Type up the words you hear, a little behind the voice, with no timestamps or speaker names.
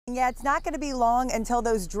Yeah, it's not going to be long until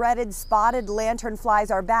those dreaded spotted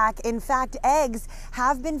lanternflies are back. In fact, eggs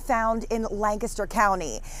have been found in Lancaster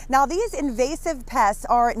County. Now, these invasive pests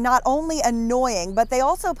are not only annoying, but they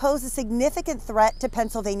also pose a significant threat to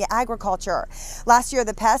Pennsylvania agriculture. Last year,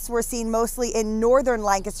 the pests were seen mostly in northern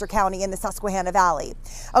Lancaster County in the Susquehanna Valley.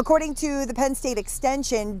 According to the Penn State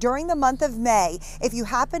Extension, during the month of May, if you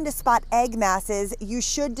happen to spot egg masses, you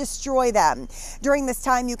should destroy them. During this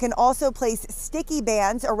time, you can also place sticky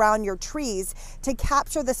bands around your trees to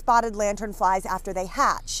capture the spotted lanternflies after they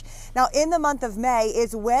hatch. Now, in the month of May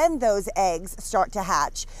is when those eggs start to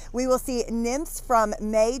hatch. We will see nymphs from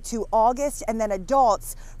May to August and then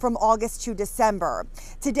adults from August to December.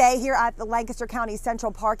 Today here at the Lancaster County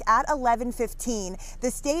Central Park at 11:15, the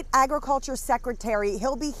State Agriculture Secretary,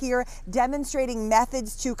 he'll be here demonstrating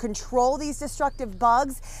methods to control these destructive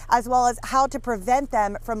bugs as well as how to prevent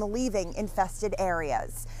them from leaving infested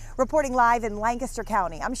areas. Reporting live in Lancaster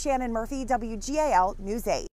County, I'm Shannon Murphy, WGAL News 8.